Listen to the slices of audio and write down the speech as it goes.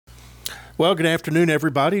Well, good afternoon,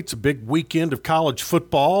 everybody. It's a big weekend of college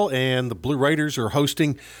football, and the Blue Raiders are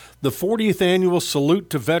hosting the 40th annual Salute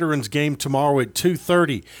to Veterans game tomorrow at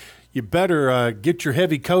 2:30. You better get your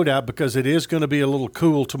heavy coat out because it is going to be a little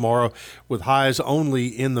cool tomorrow with highs only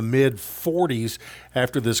in the mid-40s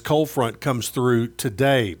after this cold front comes through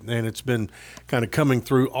today. And it's been kind of coming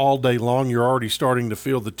through all day long. You're already starting to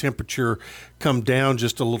feel the temperature come down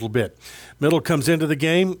just a little bit. Middle comes into the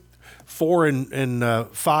game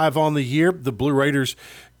 4-5 on the year. The Blue Raiders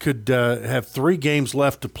could have 3 games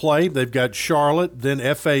left to play. They've got Charlotte, then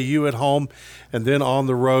FAU at home, and then on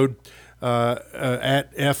the road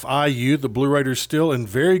at FIU. The Blue Raiders still in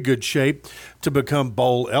very good shape to become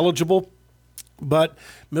bowl eligible. But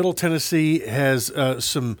Middle Tennessee has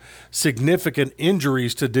some significant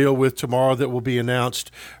injuries to deal with tomorrow that will be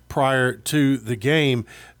announced prior to the game.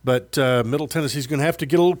 But Middle Tennessee is going to have to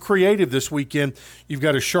get a little creative this weekend. You've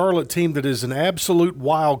got a Charlotte team that is an absolute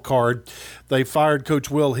wild card. They fired Coach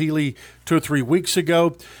Will Healy 2 or 3 weeks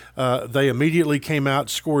ago. They immediately came out,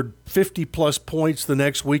 scored 50-plus points the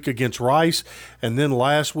next week against Rice. And then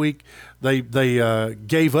last week they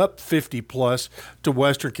gave up 50-plus to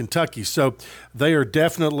Western Kentucky. So they are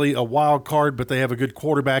definitely a wild card, but they have a good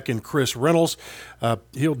quarterback in Chris Reynolds.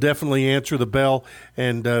 He'll definitely answer the bell,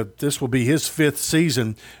 and this will be his 5th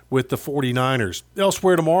season with the 49ers.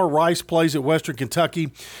 Elsewhere tomorrow, Rice plays at Western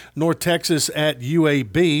Kentucky, North Texas at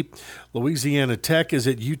UAB, Louisiana Tech is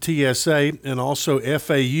at UTSA, and also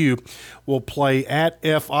FAU will play at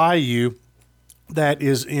FIU. That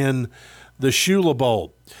is in the Shula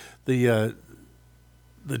Bowl. The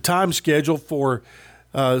time schedule for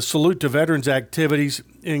Salute to Veterans activities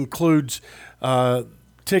includes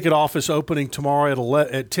ticket office opening tomorrow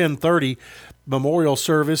at 10:30, memorial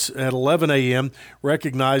service at 11 a.m.,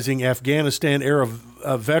 recognizing Afghanistan-era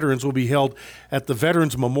veterans will be held at the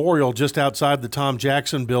Veterans Memorial just outside the Tom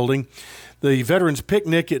Jackson Building. The Veterans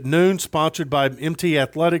Picnic at noon, sponsored by MT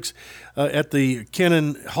Athletics at the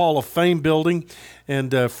Kennan Hall of Fame building.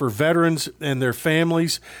 And for veterans and their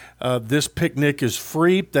families, this picnic is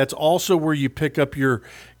free. That's also where you pick up your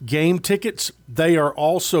game tickets. They are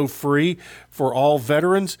also free for all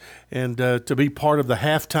veterans. And to be part of the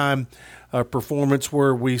halftime performance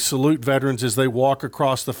where we salute veterans as they walk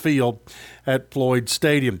across the field at Floyd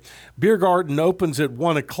Stadium. Beer Garden opens at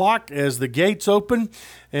 1 o'clock as the gates open,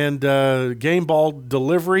 and game ball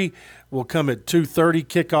delivery will come at 2:30,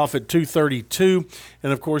 kickoff at 2:32,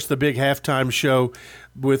 and, of course, the big halftime show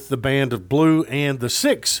with the Band of Blue and the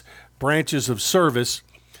 6 branches of service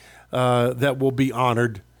that will be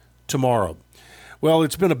honored tomorrow. Well,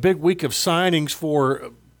 it's been a big week of signings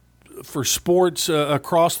for sports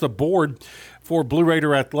across the board for Blue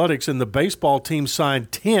Raider Athletics, and the baseball team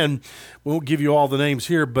signed 10. We won't give you all the names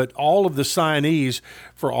here, but all of the signees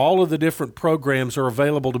for all of the different programs are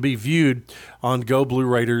available to be viewed on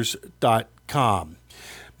GoBlueRaiders.com.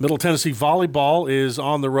 Middle Tennessee Volleyball is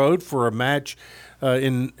on the road for a match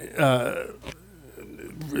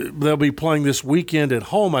they'll be playing this weekend at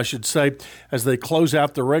home, I should say, as they close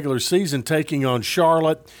out the regular season, taking on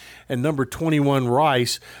Charlotte and number 21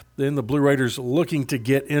 Rice. Then the Blue Raiders looking to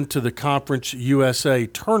get into the Conference USA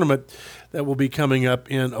tournament that will be coming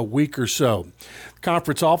up in a week or so. The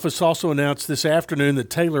conference office also announced this afternoon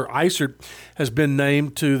that Taylor Eisert has been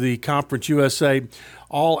named to the Conference USA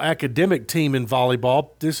All-Academic team in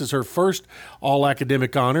volleyball. This is her first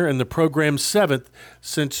All-Academic honor and the program's 7th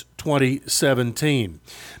since 2017.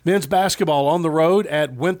 Men's basketball on the road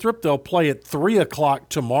at Winthrop. They'll play at 3 o'clock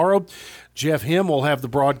tomorrow. Jeff Him will have the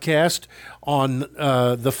broadcast on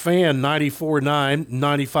the Fan 94.9,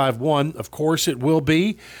 95.1. Of course, it will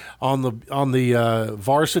be on the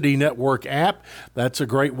Varsity Network app. That's a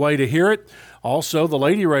great way to hear it. Also, the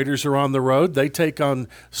Lady Raiders are on the road. They take on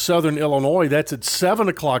Southern Illinois. That's at 7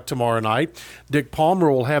 o'clock tomorrow night. Dick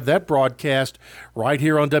Palmer will have that broadcast right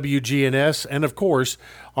here on WGNS and, of course,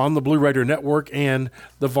 on the Blue Raider Network and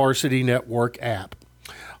the Varsity Network app.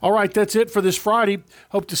 All right, that's it for this Friday.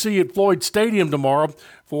 Hope to see you at Floyd Stadium tomorrow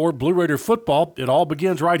for Blue Raider football. It all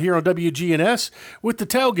begins right here on WGNS with the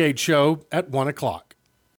Tailgate Show at 1 o'clock.